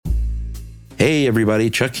Hey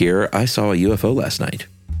everybody, Chuck here. I saw a UFO last night.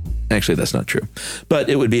 Actually, that's not true. But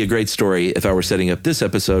it would be a great story if I were setting up this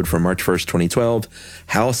episode from March 1st, 2012,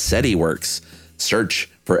 How SETI Works,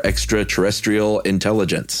 Search for Extraterrestrial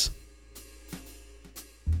Intelligence.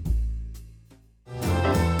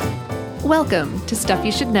 Welcome to Stuff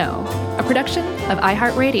You Should Know, a production of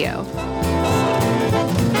iHeartRadio.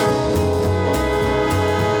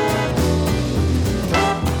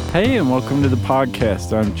 Hey, and welcome to the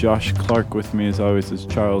podcast. I'm Josh Clark. With me, as always, is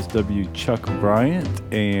Charles W. Chuck Bryant,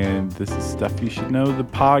 and this is Stuff You Should Know, the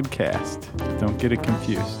podcast. Don't get it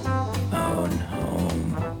confused. Oh,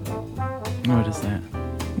 no. What is that?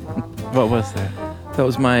 What was that? That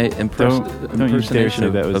was my Don't you dare say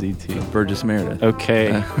that was E.T. of Burgess Meredith.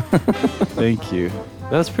 Okay. Thank you.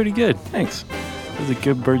 That was pretty good. Thanks. That was a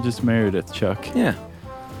good Burgess Meredith, Chuck. Yeah.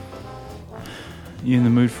 You in the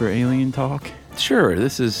mood for alien talk? Sure.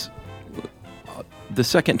 This is the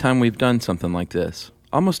second time we've done something like this.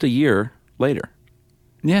 Almost a year later.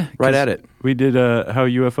 Yeah. Right at it. We did How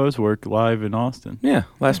UFOs Work live in Austin. Yeah,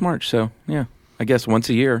 last March. So, yeah. I guess once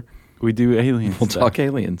a year We do aliens. we'll talk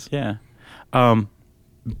aliens. Yeah.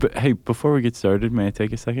 But hey, before we get started, may I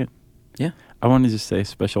take a second? Yeah. I want to just say a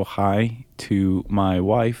special hi to my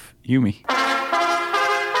wife, Yumi,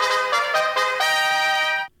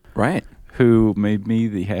 Right. who made me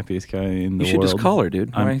the happiest guy in the world. You should just call her,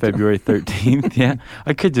 dude. On Right? February 13th. Yeah,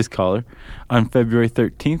 I could just call her. On February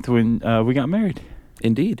 13th when we got married.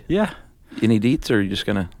 Indeed. Yeah. Any deets, or are you just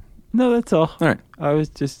going to... No, that's all. All right. I was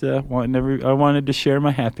just I wanted to share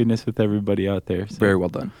my happiness with everybody out there. So Very well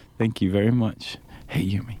done. Thank you very much. Hey,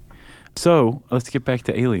 Yumi. So let's get back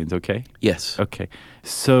to aliens, okay? Yes. Okay.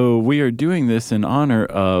 So we are doing this in honor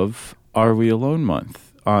of Are We Alone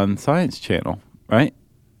Month on Science Channel, right?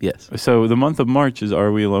 Yes. So the month of March is Are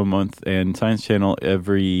We Alone Month, and Science Channel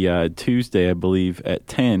every Tuesday, I believe, at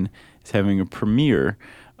 10 is having a premiere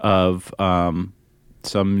of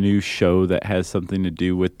some new show that has something to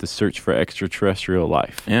do with the search for extraterrestrial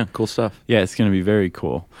life. Yeah, cool stuff. Yeah, it's going to be very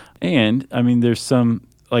cool. And, I mean, there's some,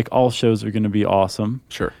 like all shows are going to be awesome.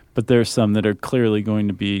 Sure. But there's some that are clearly going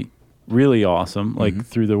to be really awesome, like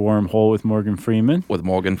Through the Wormhole with Morgan Freeman. With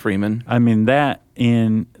Morgan Freeman. I mean, that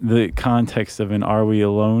in the context of an Are We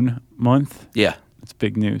Alone month, Yeah. it's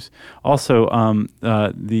big news. Also,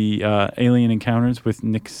 the Alien Encounters with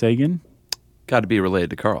Nick Sagan. Got to be related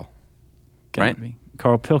to Carl. Gotta Right? be.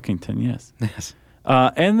 Carl Pilkington, yes. Yes.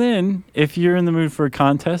 And then, if you're in the mood for a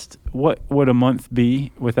contest, what would a month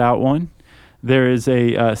be without one? There is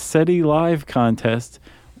a SETI Live contest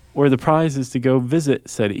where the prize is to go visit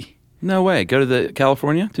SETI. No way. Go to the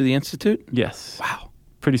California, to the Institute? Yes. Wow.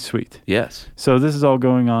 Pretty sweet. Yes. So this is all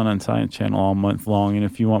going on Science Channel all month long, and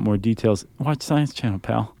if you want more details, watch Science Channel,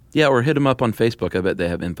 pal. Yeah, or hit them up on Facebook. I bet they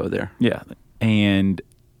have info there. Yeah. And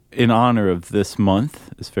in honor of this month,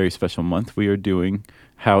 this very special month, we are doing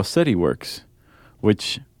How SETI Works,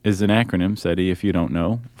 which is an acronym, SETI, if you don't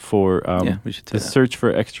know, for we should say the that. Search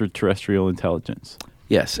for Extraterrestrial Intelligence.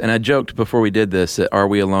 Yes, and I joked before we did this that Are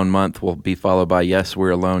We Alone Month will be followed by Yes, We're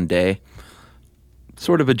Alone Day.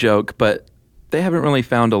 Sort of a joke, but they haven't really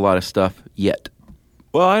found a lot of stuff yet.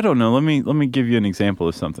 Well, I don't know. Let me give you an example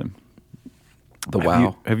of something. The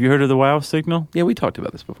WOW. Have you heard of the WOW signal? Yeah, we talked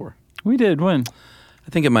about this before. We did. When? I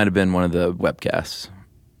think it might have been one of the webcasts.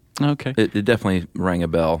 Okay. It definitely rang a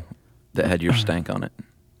bell that had your stank on it.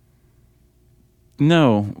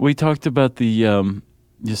 No, we talked about the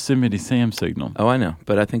Yosemite Sam signal. Oh, I know,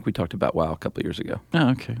 but I think we talked about WOW a couple of years ago.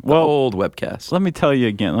 Oh, okay. The old webcast, Let me tell you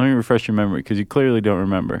again. Let me refresh your memory because you clearly don't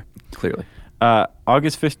remember. clearly.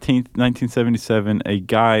 August 15th, 1977, a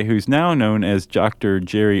guy who's now known as Dr.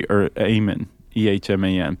 Jerry Ehman,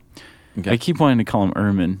 E-H-M-A-N. Okay. I keep wanting to call him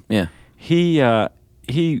Ehrman. Yeah. He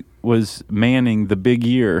was manning the Big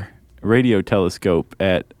Ear radio telescope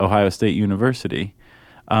at Ohio State University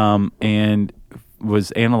and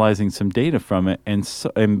was analyzing some data from it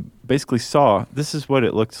and basically saw this is what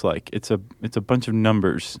it looks like. It's a bunch of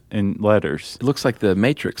numbers and letters. It looks like the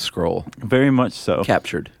Matrix scroll Very much so.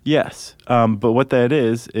 captured. Yes. But what that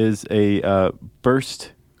is a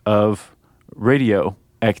burst of radio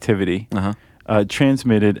activity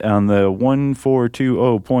transmitted on the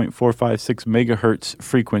 1420.456 megahertz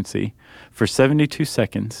frequency for 72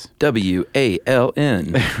 seconds.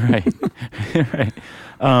 WALN. Right. Right.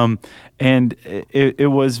 And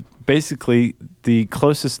it was basically the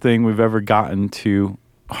closest thing we've ever gotten to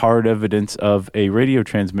hard evidence of a radio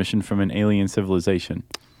transmission from an alien civilization.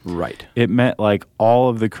 Right. It met like all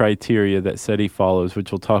of the criteria that SETI follows,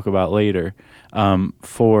 which we'll talk about later,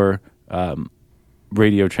 for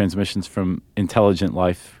radio transmissions from intelligent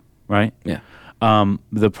life, right? Yeah.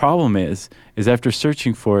 The problem is after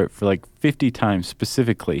searching for it for like 50 times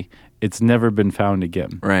specifically, it's never been found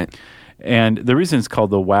again. Right. And the reason it's called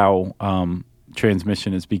the WOW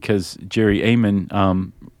transmission is because Jerry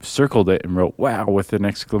Amon circled it and wrote "wow" with an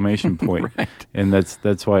exclamation point, Right. and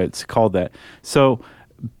that's why it's called that. So,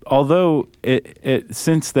 although it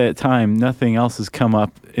since that time nothing else has come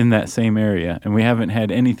up in that same area, and we haven't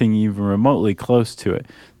had anything even remotely close to it,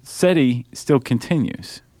 SETI still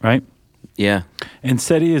continues, right? Yeah. And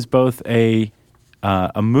SETI is both a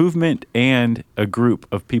movement and a group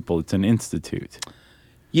of people. It's an institute.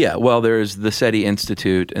 Yeah. Well, there's the SETI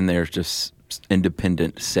Institute, and there's just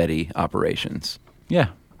independent SETI operations. Yeah.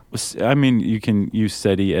 I mean, you can use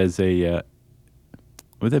SETI as a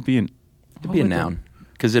would that be an... It'd be a noun,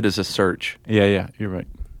 because it is a search. Yeah, you're right.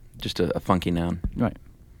 Just a funky noun. Right.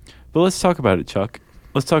 But let's talk about it, Chuck.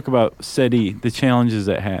 Let's talk about SETI, the challenges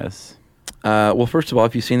it has. Well, first of all,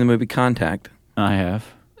 if you've seen the movie Contact, I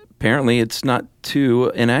have. apparently it's not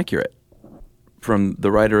too inaccurate from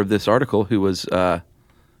the writer of this article, who was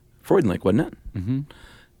Freudlich, wasn't it? Mm-hmm.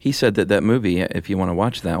 He said that movie, if you want to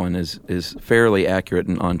watch that one, is fairly accurate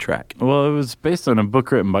and on track. Well, it was based on a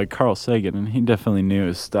book written by Carl Sagan, and he definitely knew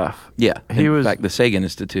his stuff. Yeah. In fact, the Sagan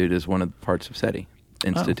Institute is one of the parts of SETI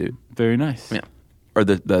Institute. Oh, very nice. Yeah. Or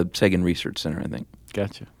the Sagan Research Center, I think.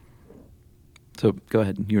 Gotcha. So go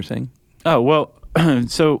ahead. You were saying? Oh, well,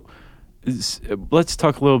 so let's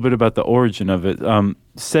talk a little bit about the origin of it.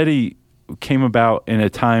 SETI came about in a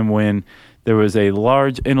time when there was a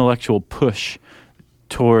large intellectual push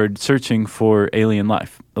toward searching for alien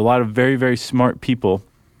life. A lot of very, very smart people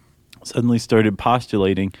suddenly started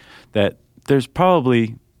postulating that there's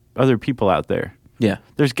probably other people out there. Yeah.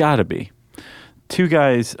 There's got to be. Two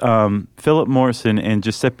guys, Philip Morrison and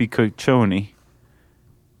Giuseppe Coccioni,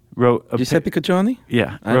 wrote a Giuseppe Coccioni?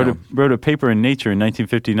 Yeah, I know. wrote a paper in Nature in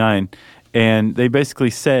 1959, and they basically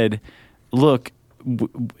said, look,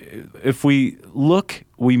 if we look,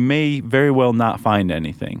 we may very well not find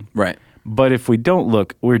anything. Right. But if we don't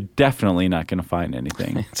look, we're definitely not going to find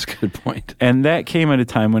anything. That's a good point. And that came at a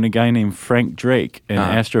time when a guy named Frank Drake, an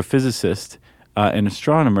astrophysicist and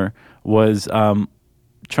astronomer, was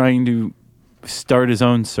trying to start his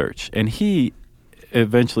own search. And he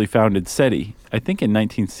eventually founded SETI, I think in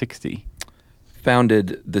 1960.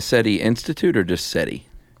 Founded the SETI Institute or just SETI?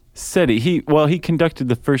 SETI. He conducted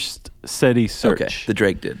the first SETI search. Okay, the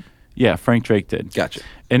Drake did. Yeah, Frank Drake did. Gotcha.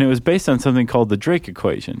 And it was based on something called the Drake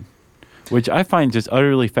equation, which I find just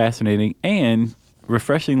utterly fascinating and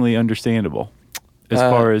refreshingly understandable as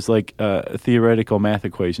far as like theoretical math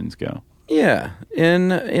equations go. Yeah.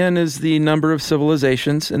 N is the number of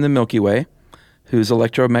civilizations in the Milky Way whose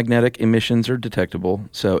electromagnetic emissions are detectable.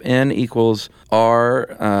 So N equals R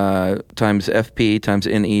times FP times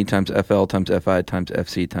NE times FL times FI times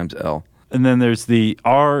FC times L. And then there's the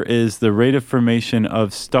R is the rate of formation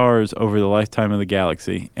of stars over the lifetime of the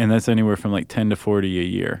galaxy, and that's anywhere from like 10 to 40 a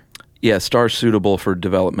year. Yeah, stars suitable for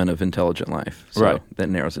development of intelligent life. So right. That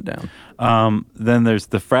narrows it down. Then there's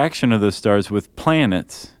the fraction of those stars with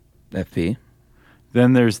planets. FP.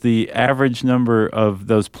 Then there's the average number of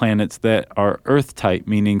those planets that are Earth-type,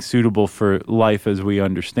 meaning suitable for life as we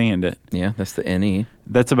understand it. Yeah, that's the NE.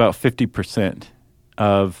 That's about 50%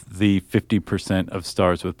 of the 50% of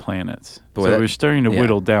stars with planets. Boy, so we're starting to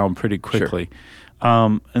whittle down pretty quickly.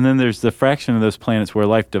 Sure. And then there's the fraction of those planets where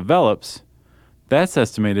life develops. That's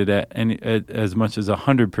estimated at as much as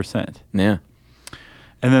 100%. Yeah.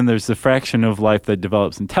 And then there's the fraction of life that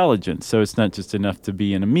develops intelligence. So it's not just enough to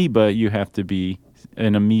be an amoeba. You have to be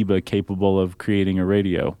an amoeba capable of creating a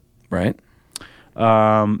radio. Right.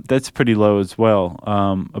 That's pretty low as well,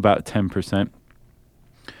 about 10%.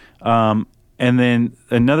 And then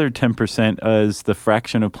another 10% is the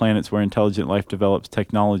fraction of planets where intelligent life develops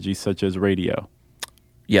technology such as radio.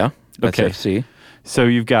 Yeah, that's Okay. FC. So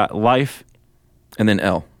you've got life, And then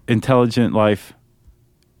L. intelligent life,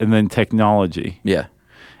 and then technology. Yeah.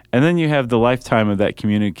 And then you have the lifetime of that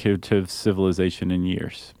communicative civilization in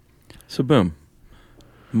years. So boom.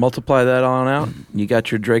 Multiply that on out. You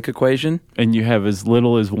got your Drake equation. And you have as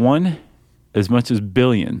little as one, as much as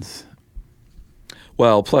billions.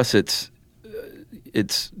 Well, plus it's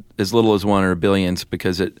as little as one or billions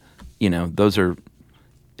because those are,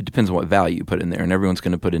 it depends on what value you put in there, and everyone's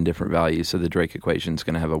going to put in different values, so the Drake equation is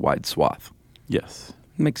going to have a wide swath. Yes.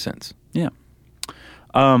 Makes sense. Yeah.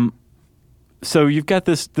 So you've got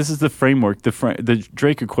this is the framework, the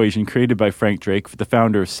Drake equation created by Frank Drake, the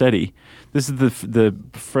founder of SETI. This is the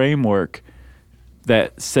framework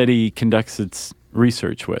that SETI conducts its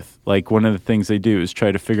research with. Like one of the things they do is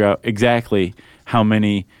try to figure out exactly how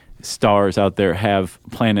many stars out there have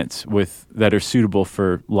planets that are suitable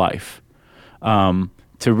for life. to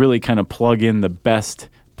really kind of plug in the best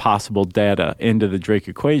possible data into the Drake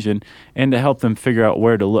equation and to help them figure out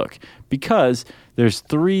where to look. Because there's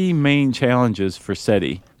three main challenges for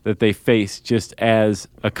SETI that they face just as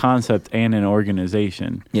a concept and an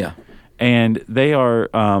organization. Yeah. And they are,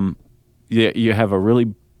 you have a really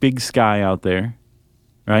big sky out there,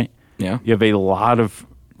 right? Yeah. You have a lot of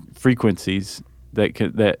frequencies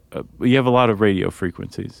you have a lot of radio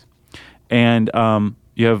frequencies. And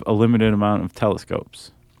you have a limited amount of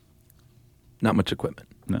telescopes. Not much equipment.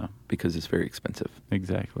 No. Because it's very expensive.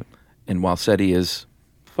 Exactly. And while SETI is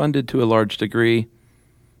funded to a large degree,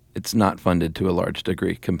 it's not funded to a large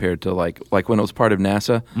degree compared to like when it was part of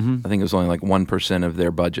NASA. I think it was only like 1% of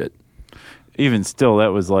their budget. Even still,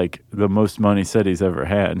 that was like the most money SETI's ever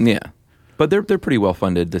had. Yeah. But they're pretty well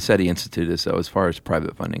funded. The SETI Institute is, though, as far as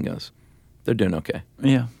private funding goes. They're doing okay.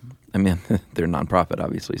 Yeah. I mean, they're nonprofit,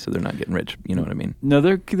 obviously, so they're not getting rich. You know what I mean? No,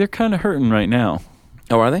 they're kind of hurting right now.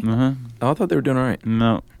 Oh, are they? Uh-huh. Oh, I thought they were doing all right.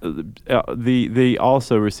 No. They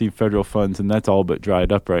also receive federal funds, and that's all but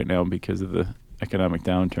dried up right now because of the economic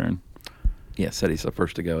downturn. Yeah, SETI's the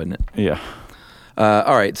first to go, isn't it? Yeah.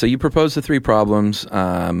 All right, so you proposed the three problems.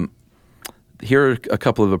 Here are a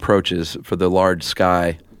couple of approaches for the large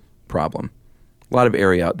sky problem. A lot of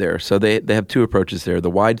area out there. So they have two approaches there.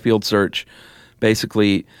 The wide field search,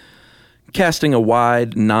 basically casting a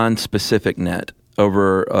wide, non-specific net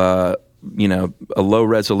over a low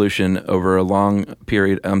resolution over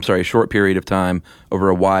a short period of time over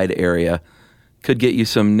a wide area. Could get you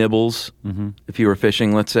some nibbles if you were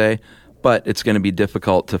fishing, let's say, but it's going to be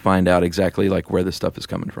difficult to find out exactly like where the stuff is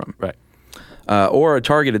coming from. Right. Or a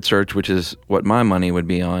targeted search, which is what my money would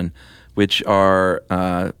be on, which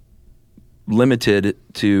are limited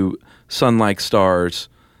to sun-like stars.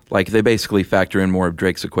 Like they basically factor in more of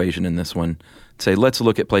Drake's equation in this one. Say, let's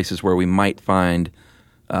look at places where we might find,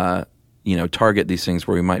 target these things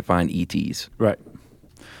where we might find ETs. Right.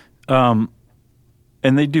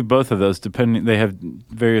 And they do both of those depending. They have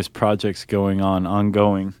various projects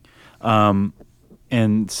ongoing.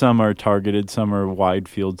 And some are targeted, some are wide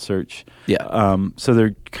field search. Yeah. So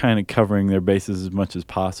they're kind of covering their bases as much as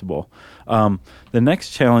possible. The next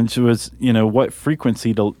challenge was, what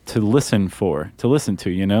frequency to listen to,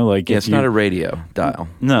 it's not a radio dial.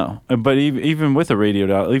 No, but even with a radio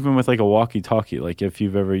dial, even with like a walkie-talkie, like if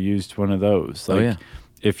you've ever used one of those.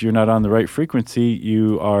 If you're not on the right frequency,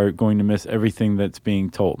 you are going to miss everything that's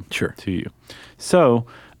being told to you. So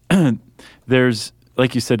there's,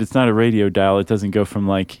 like you said, it's not a radio dial. It doesn't go from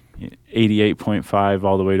like 88.5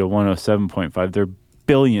 all the way to 107.5. There are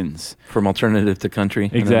billions. From alternative to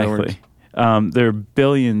country. Exactly. There are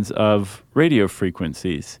billions of radio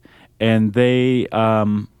frequencies. And they, which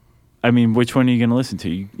one are you going to listen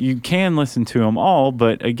to? You can listen to them all,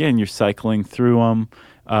 but again, you're cycling through them.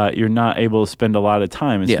 You're not able to spend a lot of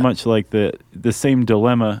time. It's much like the same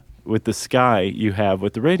dilemma with the sky you have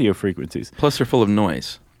with the radio frequencies. Plus, they're full of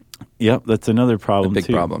noise. Yep, that's another problem, a big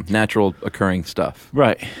problem. Natural occurring stuff.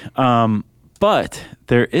 Right. But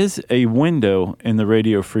there is a window in the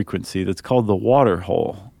radio frequency that's called the water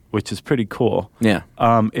hole, which is pretty cool. Yeah.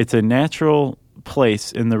 It's a natural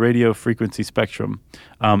place in the radio frequency spectrum.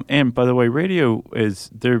 And by the way,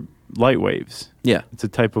 they're light waves. Yeah. It's a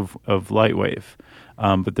type of light wave.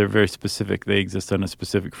 But they're very specific. They exist on a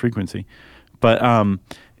specific frequency. But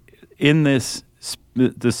in the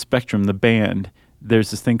spectrum, the band,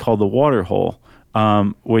 there's this thing called the water hole,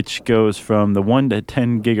 which goes from the 1 to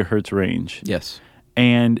 10 gigahertz range. Yes.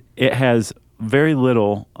 And it has very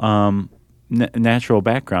little natural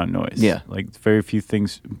background noise. Yeah. Like very few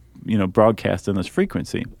things, broadcast on this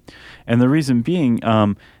frequency. And the reason being,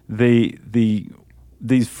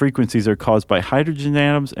 these frequencies are caused by hydrogen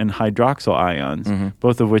atoms and hydroxyl ions,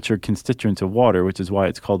 both of which are constituents of water, which is why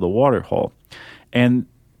it's called the water hole. And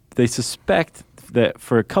they suspect that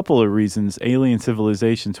for a couple of reasons, alien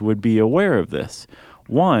civilizations would be aware of this.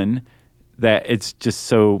 One, that it's just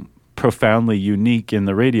so profoundly unique in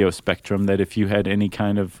the radio spectrum that if you had any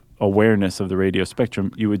kind of awareness of the radio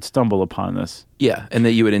spectrum, you would stumble upon this. Yeah, and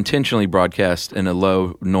that you would intentionally broadcast in a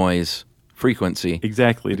low noise frequency.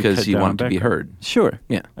 Exactly. Because you want to be heard. Sure.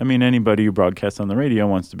 Yeah. I mean, anybody who broadcasts on the radio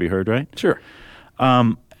wants to be heard, right? Sure.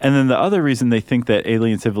 And then the other reason they think that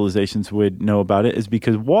alien civilizations would know about it is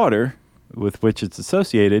because water, with which it's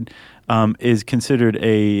associated, is considered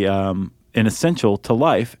an essential to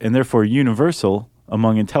life and therefore universal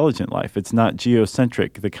among intelligent life. It's not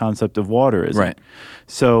geocentric. The concept of water isn't. Right.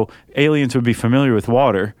 So aliens would be familiar with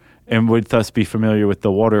water and would thus be familiar with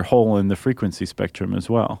the water hole in the frequency spectrum as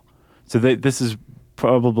well. So this is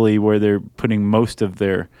probably where they're putting most of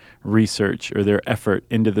their research or their effort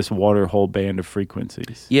into this water hole band of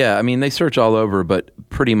frequencies. Yeah, I mean, they search all over, but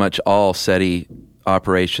pretty much all SETI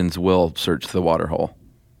operations will search the water hole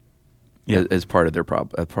as part of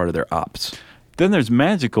their ops. Then there's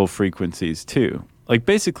magical frequencies too. Like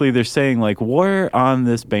basically they're saying like where on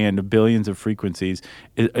this band of billions of frequencies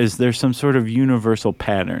is there some sort of universal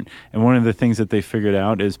pattern? And one of the things that they figured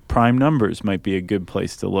out is prime numbers might be a good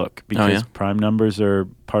place to look because prime numbers are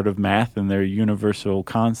part of math and they're universal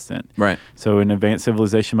constant. Right. So an advanced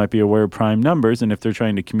civilization might be aware of prime numbers, and if they're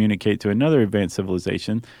trying to communicate to another advanced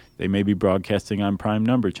civilization, they may be broadcasting on prime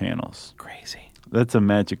number channels. Crazy. That's a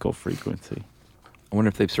magical frequency. I wonder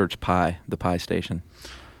if they've searched pi, the pi station.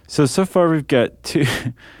 So far we've got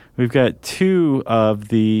two of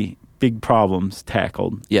the big problems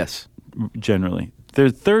tackled. Yes. Generally.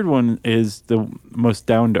 The third one is the most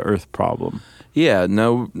down-to-earth problem. Yeah,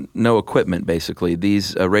 no equipment, basically.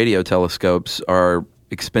 These radio telescopes are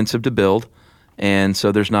expensive to build, and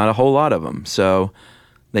so there's not a whole lot of them. So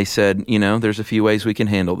they said, there's a few ways we can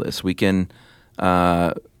handle this. We can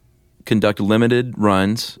conduct limited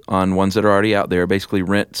runs on ones that are already out there, basically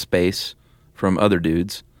rent space from other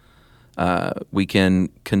dudes. We can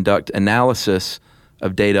conduct analysis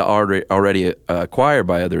of data already acquired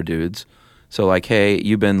by other dudes. So like, hey,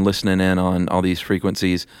 you've been listening in on all these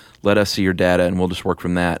frequencies. Let us see your data, and we'll just work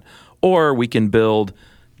from that. Or we can build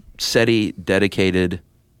SETI-dedicated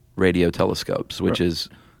radio telescopes, which is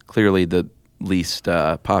clearly the least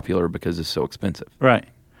popular because it's so expensive. Right.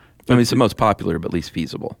 I mean, it's the most popular but least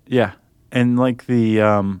feasible. Yeah, and like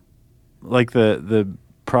the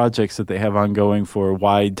projects that they have ongoing for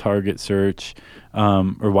wide target search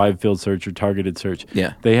or wide field search or targeted search.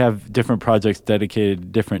 Yeah. They have different projects dedicated to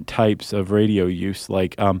different types of radio use.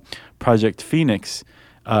 Like Project Phoenix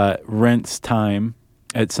rents time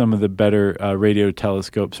at some of the better radio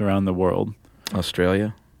telescopes around the world.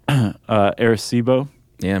 Australia. Arecibo.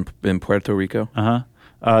 Yeah, in Puerto Rico.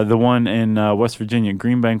 The one in West Virginia,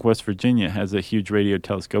 Greenbank, West Virginia, has a huge radio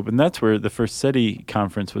telescope, and that's where the first SETI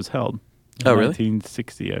conference was held. Oh, really?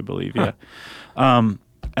 1960, I believe, yeah. And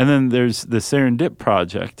then there's the Serendip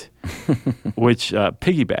Project, which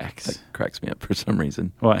piggybacks. That cracks me up for some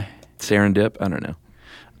reason. Why? Serendip? I don't know.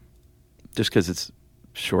 Just because it's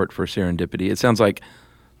short for serendipity. It sounds like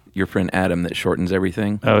your friend Adam that shortens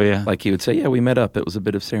everything. Oh, yeah. Like he would say, yeah, we met up. It was a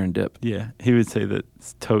bit of serendip. Yeah, he would say that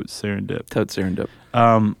it's totes serendip. Totes serendip.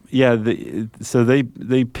 So they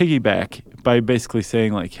piggyback by basically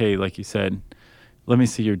saying like, hey, like you said, let me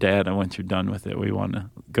see your data once you're done with it. We want to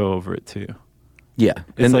go over it too. Yeah.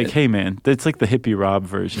 It's like, hey, man, it's like the hippie Rob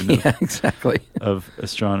version exactly. of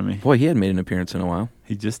astronomy. Boy, he hadn't made an appearance in a while.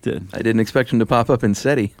 He just did. I didn't expect him to pop up in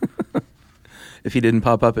SETI. If he didn't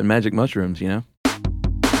pop up in Magic Mushrooms,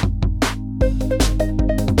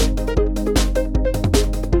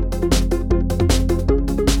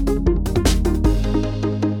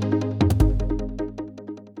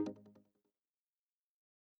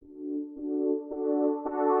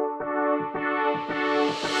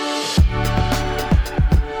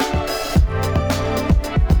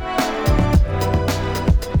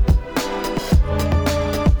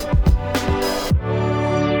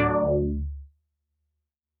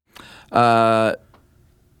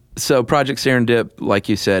 So Project Serendip, like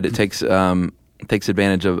you said, it takes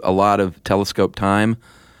advantage of a lot of telescope time,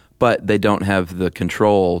 but they don't have the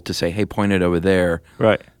control to say, hey, point it over there.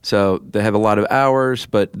 Right. So they have a lot of hours,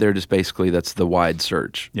 but they're just basically, that's the wide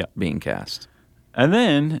search being cast. And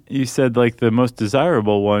then you said like the most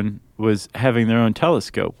desirable one was having their own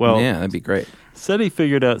telescope. Well, yeah, that'd be great. SETI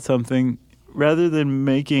figured out something. Rather than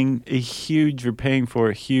making a huge or paying for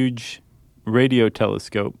a huge radio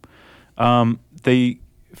telescope, they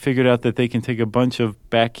figured out that they can take a bunch of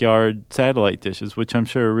backyard satellite dishes, which I'm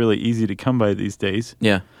sure are really easy to come by these days.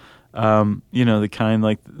 Yeah. The kind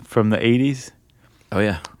like from the 80s. Oh,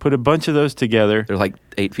 yeah. Put a bunch of those together. They're like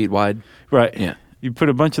 8 feet wide. Right. Yeah. You put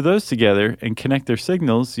a bunch of those together and connect their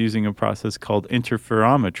signals using a process called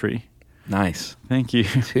interferometry. Nice. Thank you.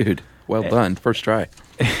 Dude, well done. First try.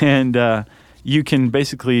 And you can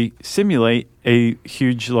basically simulate a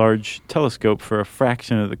huge, large telescope for a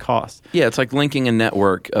fraction of the cost. Yeah, it's like linking a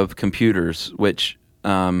network of computers, which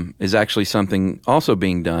is actually something also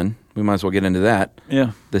being done. We might as well get into that.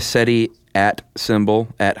 Yeah. The SETI at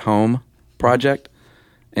home project.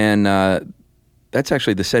 And that's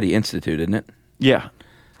actually the SETI Institute, isn't it? Yeah.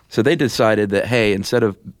 So they decided that, hey, instead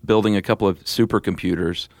of building a couple of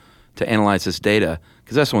supercomputers to analyze this data,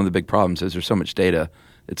 because that's one of the big problems is there's so much data,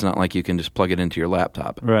 it's not like you can just plug it into your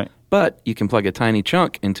laptop. Right. But you can plug a tiny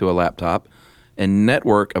chunk into a laptop and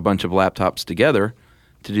network a bunch of laptops together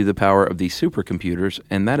to do the power of these supercomputers,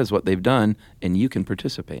 and that is what they've done, and you can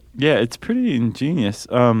participate. Yeah, it's pretty ingenious.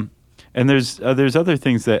 And there's other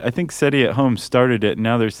things that I think SETI at Home started it.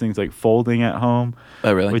 Now there's things like folding at home.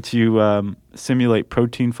 Oh, really? Which you simulate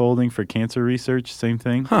protein folding for cancer research. Same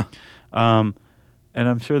thing. Huh. And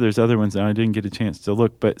I'm sure there's other ones now. I didn't get a chance to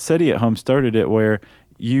look. But SETI at Home started it where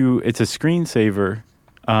it's a screensaver,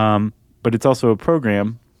 but it's also a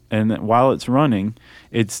program. And while it's running,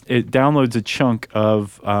 it downloads a chunk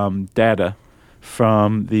of data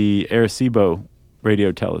from the Arecibo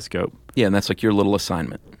radio telescope. Yeah, and that's like your little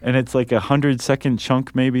assignment. And it's like 100-second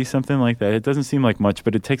chunk, maybe, something like that. It doesn't seem like much,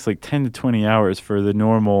 but it takes like 10 to 20 hours for the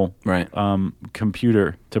normal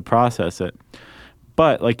computer to process it.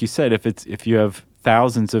 But like you said, if you have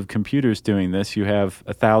thousands of computers doing this, you have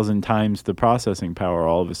 1,000 times the processing power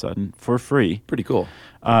all of a sudden for free. Pretty cool.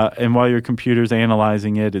 And while your computer's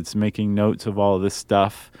analyzing it, it's making notes of all of this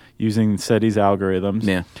stuff using SETI's algorithms.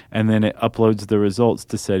 Yeah. And then it uploads the results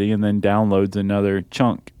to SETI and then downloads another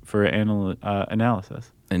chunk for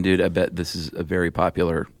analysis. And dude, I bet this is a very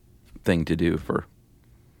popular thing to do for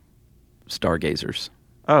stargazers.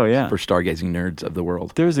 Oh, yeah. For stargazing nerds of the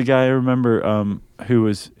world. There was a guy I remember who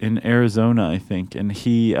was in Arizona, I think, and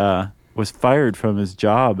he was fired from his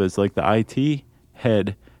job as like the IT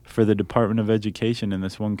head for the Department of Education in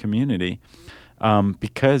this one community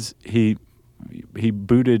because he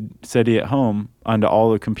booted SETI at Home onto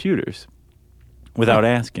all the computers without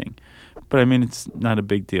asking. But, I mean, it's not a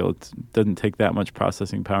big deal. It doesn't take that much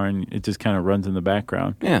processing power, and it just kind of runs in the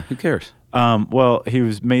background. Yeah, who cares? Well, he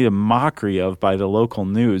was made a mockery of by the local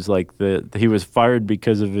news. Like, he was fired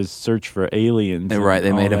because of his search for aliens. Right,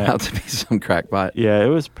 they made him out to be some crackpot. Yeah, it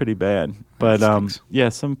was pretty bad. But, yeah,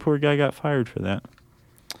 some poor guy got fired for that.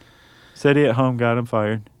 SETI at Home got him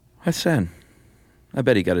fired. That's sad. I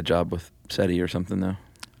bet he got a job with SETI or something, though.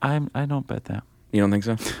 I don't bet that. You don't think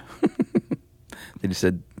so? They just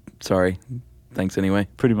said, sorry, thanks anyway.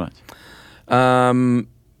 Pretty much.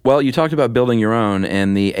 Well, you talked about building your own,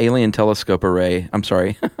 and the Allen Telescope Array,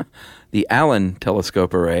 the Allen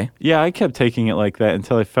Telescope Array. Yeah, I kept taking it like that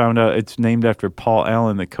until I found out it's named after Paul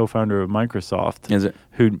Allen, the co-founder of Microsoft. Is it?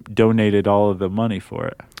 Who donated all of the money for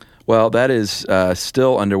it. Well, that is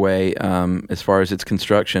still underway as far as its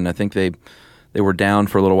construction. I think they were down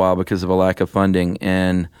for a little while because of a lack of funding,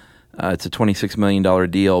 and it's a $26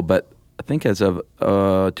 million deal, but I think as of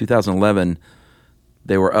 2011,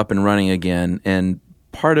 they were up and running again, and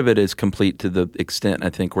part of it is complete to the extent,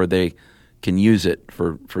 I think, where they can use it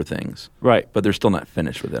for things. Right. But they're still not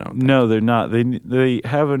finished with it, I don't think. No, they're not. They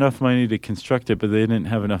have enough money to construct it, but they didn't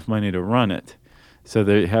have enough money to run it. So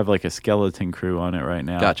they have like a skeleton crew on it right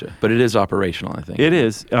now. Gotcha. But it is operational, I think. It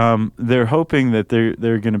is. They're hoping that they're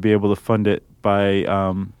going to be able to fund it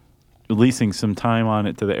by leasing some time on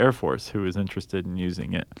it to the Air Force, who is interested in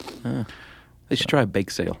using it. They should try a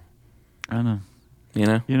bake sale. I know. You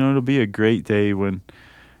know? It'll be a great day when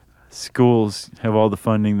schools have all the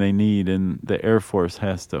funding they need and the Air Force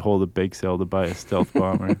has to hold a bake sale to buy a stealth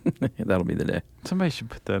bomber. That'll be the day. Somebody should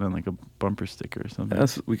put that on like a bumper sticker or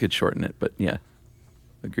something. We could shorten it, but yeah.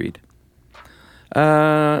 Agreed.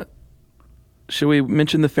 Should we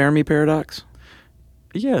mention the Fermi paradox?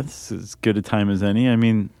 Yeah, it's as good a time as any. I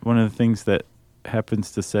mean, one of the things that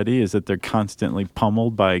happens to SETI is that they're constantly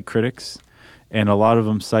pummeled by critics, and a lot of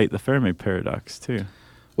them cite the Fermi paradox, too.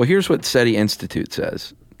 Well, here's what SETI Institute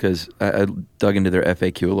says, because I dug into their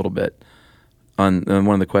FAQ a little bit. And one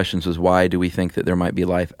of the questions was, why do we think that there might be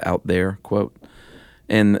life out there, quote.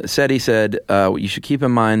 And SETI said, you should keep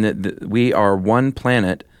in mind that we are one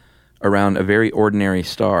planet around a very ordinary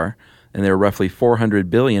star, and there are roughly 400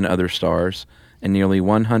 billion other stars and nearly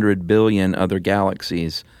 100 billion other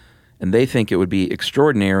galaxies. And they think it would be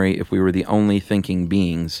extraordinary if we were the only thinking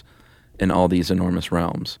beings in all these enormous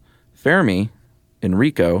realms.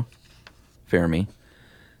 Enrico Fermi,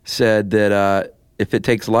 said that if it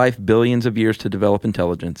takes life billions of years to develop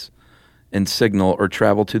intelligence and signal or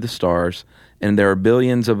travel to the stars, and there are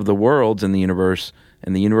billions of the worlds in the universe,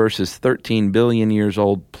 and the universe is 13 billion years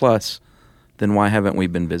old plus, then why haven't we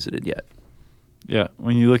been visited yet? Yeah,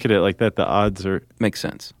 when you look at it like that, the odds are... Makes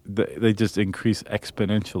sense. They just increase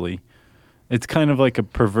exponentially. It's kind of like a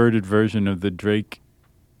perverted version of the Drake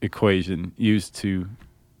equation used to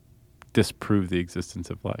disprove the existence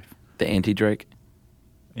of life. The anti-Drake?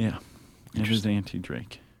 Yeah, it is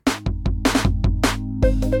anti-Drake.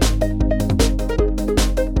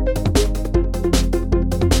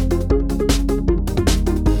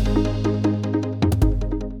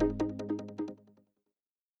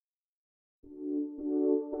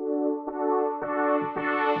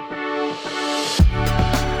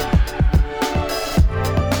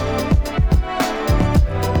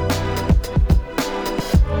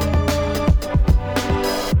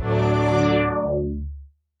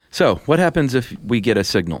 So, what happens if we get a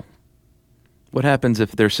signal? What happens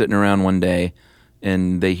if they're sitting around one day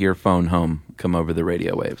and they hear phone home come over the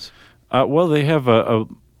radio waves? Well, they have a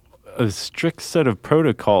strict set of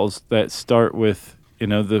protocols that start with,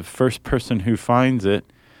 the first person who finds it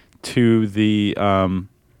to the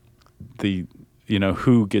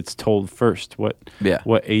who gets told first,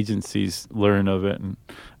 what agencies learn of it, and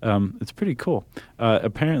it's pretty cool.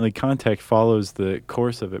 Apparently, contact follows the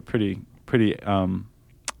course of it pretty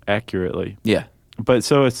accurately. Yeah. But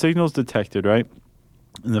so a signal's detected, right?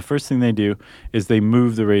 And the first thing they do is they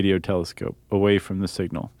move the radio telescope away from the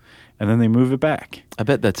signal, and then they move it back. I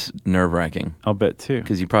bet that's nerve-wracking. I'll bet too.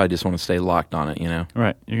 Because you probably just want to stay locked on it,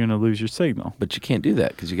 Right. You're going to lose your signal. But you can't do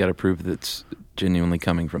that because you got to prove that it's genuinely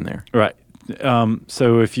coming from there. Right.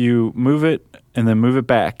 So if you move it and then move it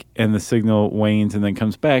back and the signal wanes and then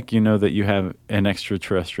comes back, you know that you have an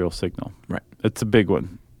extraterrestrial signal. Right. It's a big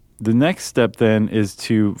one. The next step then is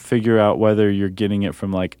to figure out whether you're getting it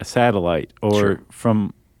from like a satellite or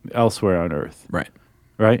from elsewhere on Earth. Right.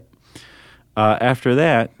 Right? After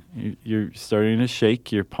that, you're starting to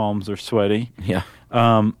shake. Your palms are sweaty. Yeah.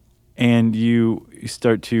 And you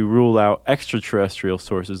start to rule out extraterrestrial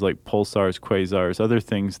sources like pulsars, quasars, other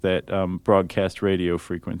things that broadcast radio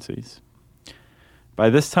frequencies.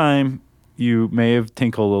 By this time, you may have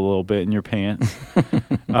tinkled a little bit in your pants.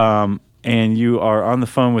 And you are on the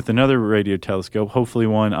phone with another radio telescope, hopefully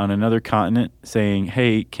one on another continent, saying,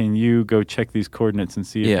 hey, can you go check these coordinates and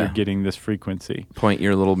see if you're getting this frequency? Point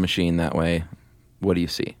your little machine that way. What do you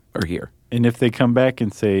see or hear? And if they come back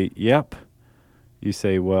and say, yep, you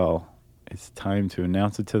say, well, it's time to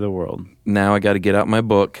announce it to the world. Now I got to get out my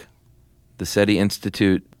book, the SETI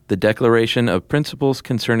Institute, the Declaration of Principles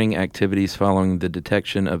Concerning Activities Following the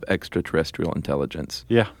Detection of Extraterrestrial Intelligence.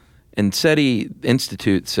 Yeah. And SETI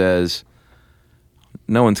Institute says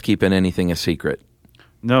no one's keeping anything a secret.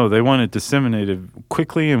 No, they want it disseminated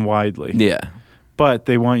quickly and widely. Yeah. But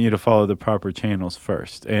they want you to follow the proper channels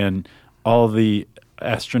first. And all the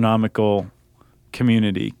astronomical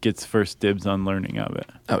community gets first dibs on learning of it.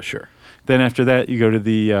 Oh, sure. Then after that, you go to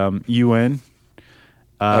the UN.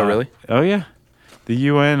 Oh, really? Oh, yeah. The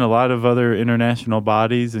UN, a lot of other international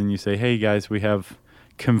bodies, and you say, hey, guys, we have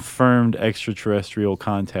confirmed extraterrestrial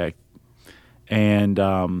contact. And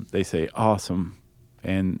they say, awesome.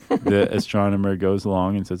 And the astronomer goes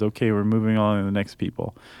along and says, okay, we're moving on to the next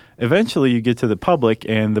people. Eventually, you get to the public,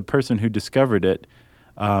 and the person who discovered it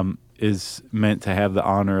is meant to have the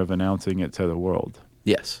honor of announcing it to the world.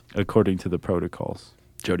 Yes. According to the protocols.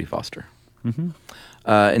 Jodie Foster. Mm-hmm.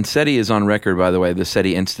 And SETI is on record, by the way. The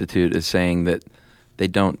SETI Institute is saying that they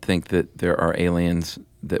don't think that there are aliens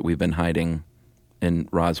that we've been hiding in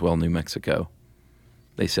Roswell, New Mexico.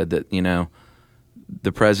 They said that,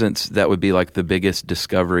 the presence, that would be like the biggest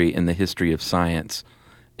discovery in the history of science.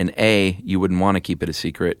 And A, you wouldn't want to keep it a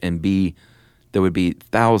secret. And B, there would be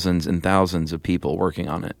thousands and thousands of people working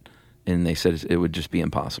on it. And they said it would just be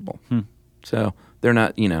impossible. So they're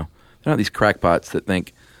not, they're not these crackpots that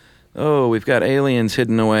think, oh, we've got aliens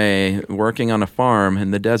hidden away working on a farm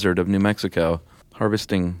in the desert of New Mexico,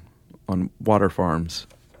 harvesting on water farms.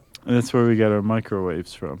 And that's where we got our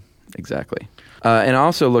microwaves from. Exactly. And I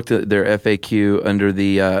also looked at their FAQ under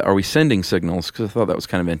the are we sending signals? Because I thought that was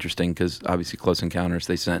kind of interesting because obviously Close Encounters,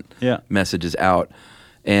 they sent messages out.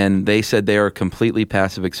 And they said they are a completely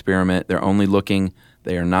passive experiment. They're only looking.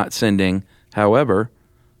 They are not sending. However,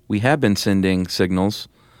 we have been sending signals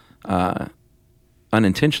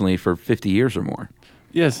unintentionally for 50 years or more.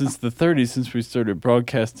 Yeah, since the 30s, since we started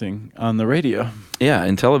broadcasting on the radio. Yeah,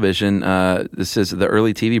 in television, this says the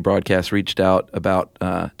early TV broadcasts reached out to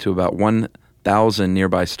about 1,000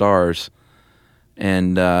 nearby stars,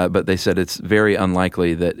 and but they said it's very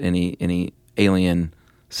unlikely that any alien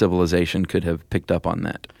civilization could have picked up on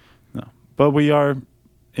that. No, but we are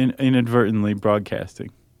inadvertently broadcasting.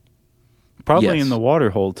 Probably in the water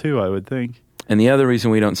hole, too, I would think. And the other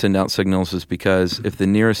reason we don't send out signals is because if the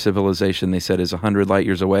nearest civilization, they said, is 100 light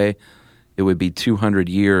years away, it would be 200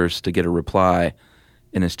 years to get a reply,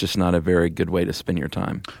 and it's just not a very good way to spend your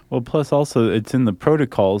time. Well, plus also it's in the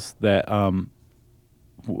protocols that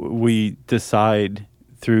we decide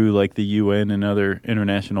through like the UN and other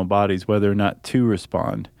international bodies whether or not to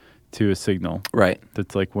respond to a signal. Right.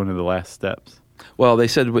 That's like one of the last steps. Well, they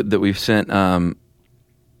said that we've sent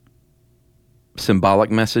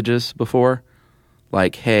symbolic messages before.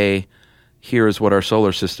 Like, hey, here's what our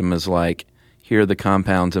solar system is like. Here are the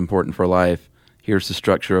compounds important for life. Here's the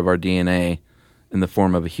structure of our DNA in the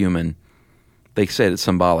form of a human. They said it's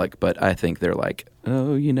symbolic, but I think they're like,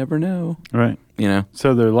 oh, you never know. Right.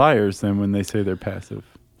 So they're liars then when they say they're passive.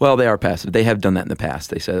 Well, they are passive. They have done that in the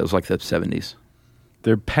past. They said it was like the 70s.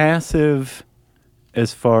 They're passive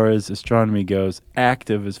as far as astronomy goes,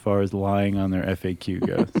 active as far as lying on their FAQ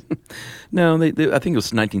goes. No, I think it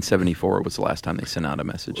was 1974 was the last time they sent out a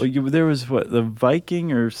message. Well, there was the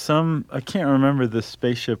Viking or some, I can't remember the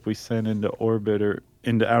spaceship we sent into orbit or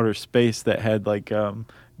into outer space that had like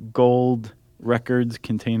gold records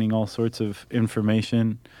containing all sorts of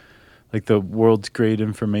information, like the world's great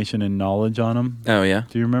information and knowledge on them. Oh, yeah?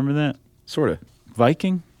 Do you remember that? Sort of.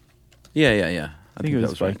 Viking? Yeah. I think it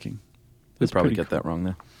was Right. Viking. We probably get that wrong,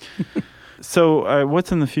 though. So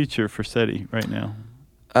what's in the future for SETI right now?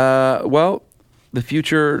 Well, the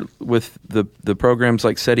future with the programs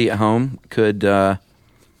like SETI at Home could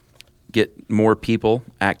get more people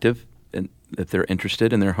active and if they're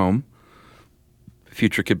interested in their home. The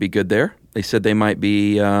future could be good there. They said they might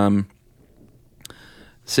be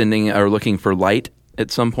sending or looking for light at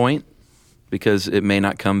some point because it may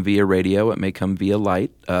not come via radio. It may come via light.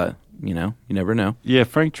 You never know. Yeah,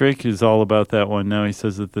 Frank Drake is all about that one now. He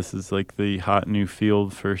says that this is like the hot new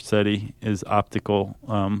field for SETI is optical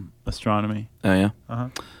astronomy. Oh, yeah? Uh-huh.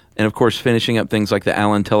 And, of course, finishing up things like the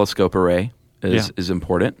Allen Telescope Array is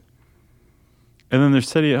important. And then there's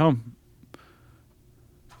SETI at Home.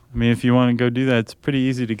 I mean, if you want to go do that, it's pretty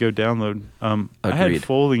easy to go download. I had Agreed.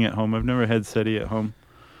 folding at home. I've never had SETI at home.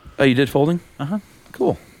 Oh, you did folding? Uh-huh.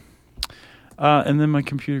 Cool. And then my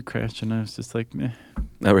computer crashed, and I was just like, meh.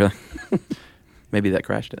 Oh, really? Maybe that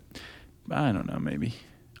crashed it. I don't know, maybe.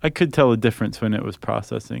 I could tell a difference when it was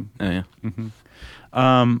processing. Oh, yeah. Mm-hmm.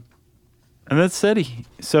 And that's SETI.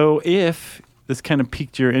 So if this kind of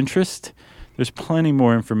piqued your interest, there's plenty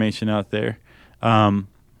more information out there.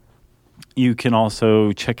 You can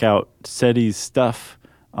also check out SETI's stuff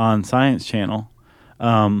on Science Channel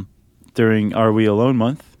during Are We Alone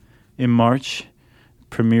Month in March.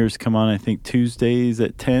 Premieres come on, I think, Tuesdays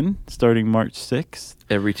at 10, starting March 6th.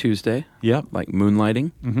 Every Tuesday? Yep. Like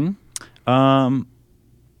moonlighting? Mm-hmm.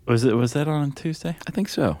 Was that on Tuesday? I think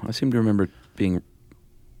so. I seem to remember being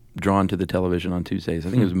drawn to the television on Tuesdays. I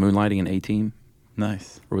think it was Moonlighting and A-Team.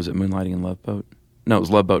 Nice. Or was it Moonlighting and Love Boat? No, it was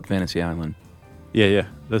Love Boat Fantasy Island. Yeah.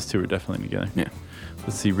 Those two were definitely together. Yeah.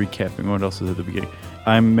 Let's see, recapping. What else was at the beginning?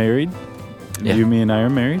 I'm married. Yeah. You, me, and I are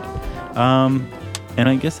married. And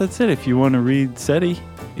I guess that's it. If you want to read SETI,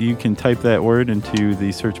 you can type that word into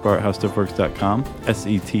the search bar at howstuffworks.com,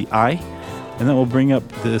 SETI, and that will bring up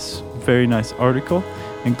this very nice article,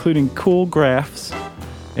 including cool graphs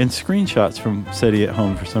and screenshots from SETI at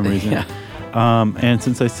Home for some reason. Yeah. And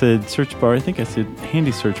since I said search bar, I think I said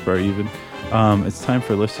handy search bar even, it's time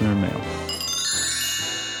for listener mail.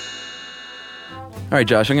 All right,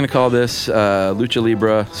 Josh, I'm going to call this Lucha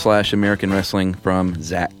Libre / American Wrestling from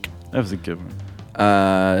Zach. That was a good one.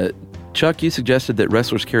 Chuck, you suggested that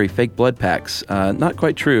wrestlers carry fake blood packs. Not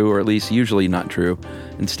quite true, or at least usually not true.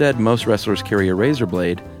 Instead, most wrestlers carry a razor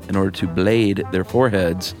blade in order to blade their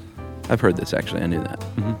foreheads. I've heard this, actually. I knew that.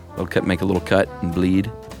 Mm-hmm. They'll make a little cut and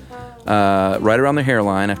bleed. Right around their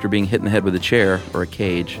hairline after being hit in the head with a chair or a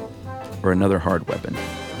cage or another hard weapon.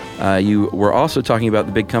 You were also talking about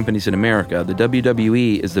the big companies in America. The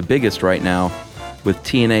WWE is the biggest right now, with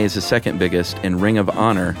TNA as the second biggest, and Ring of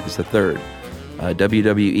Honor is the third.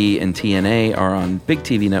 WWE and TNA are on big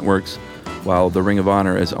TV networks, while the Ring of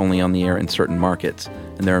Honor is only on the air in certain markets.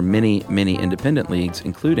 And there are many, many independent leagues,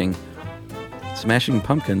 including Smashing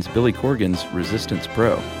Pumpkins' Billy Corgan's Resistance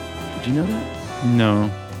Pro. Did you know that?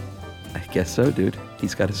 No. I guess so, dude.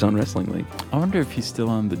 He's got his own wrestling league. I wonder if he's still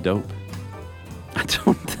on the dope. I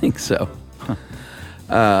don't think so. Huh.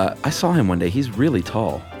 I saw him one day. He's really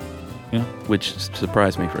tall. Yeah. Which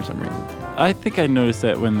surprised me for some reason. I think I noticed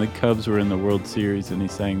that when the Cubs were in the World Series and he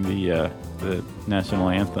sang the national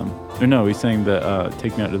anthem. Or no, he sang the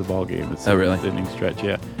Take Me Out to the Ball Game. It's Oh, really? The inning stretch,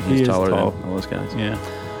 yeah. He's He taller is tall. than all those guys.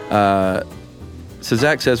 Yeah. So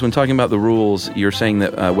Zach says, when talking about the rules, you're saying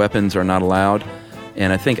that weapons are not allowed.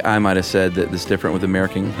 And I think I might have said that this is different with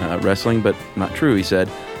American wrestling, but not true. He said,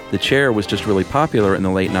 the chair was just really popular in the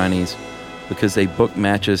late 90s because they booked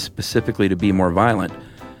matches specifically to be more violent.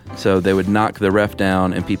 So they would knock the ref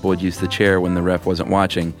down and people would use the chair when the ref wasn't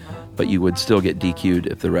watching, but you would still get DQ'd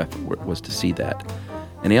if the ref was to see that.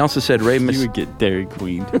 And he also said Rey You would get Dairy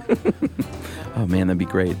Queen. Oh, man, that'd be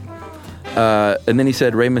great. And then he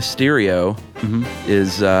said Rey Mysterio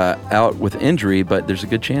is out with injury, but there's a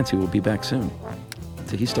good chance he will be back soon.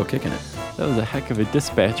 So he's still kicking it. That was a heck of a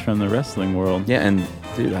dispatch from the wrestling world. Yeah, and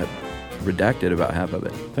dude, I redacted about half of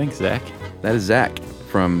it. Thanks, Zach. That is Zach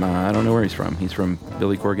from, I don't know where he's from. He's from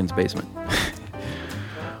Billy Corgan's basement.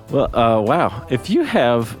 Well, wow. If you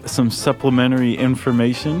have some supplementary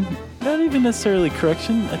information, not even necessarily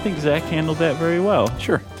correction, I think Zach handled that very well.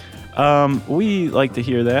 Sure. We like to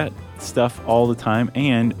hear that. stuff all the time,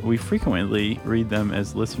 and we frequently read them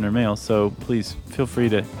as listener mail, so please feel free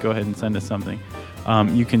to go ahead and send us something.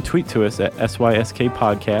 You can tweet to us at SYSK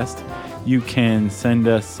Podcast. You can send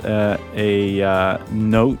us a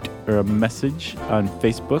note or a message on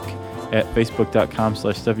Facebook at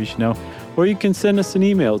facebook.com/stuff you should know, or you can send us an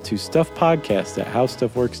email to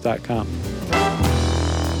stuffpodcast@howstuffworks.com.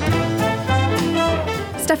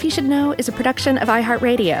 Stuff You Should Know is a production of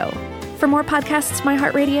iHeartRadio. For more podcasts from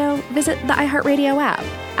iHeartRadio, visit the iHeartRadio app,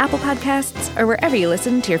 Apple Podcasts, or wherever you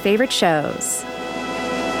listen to your favorite shows.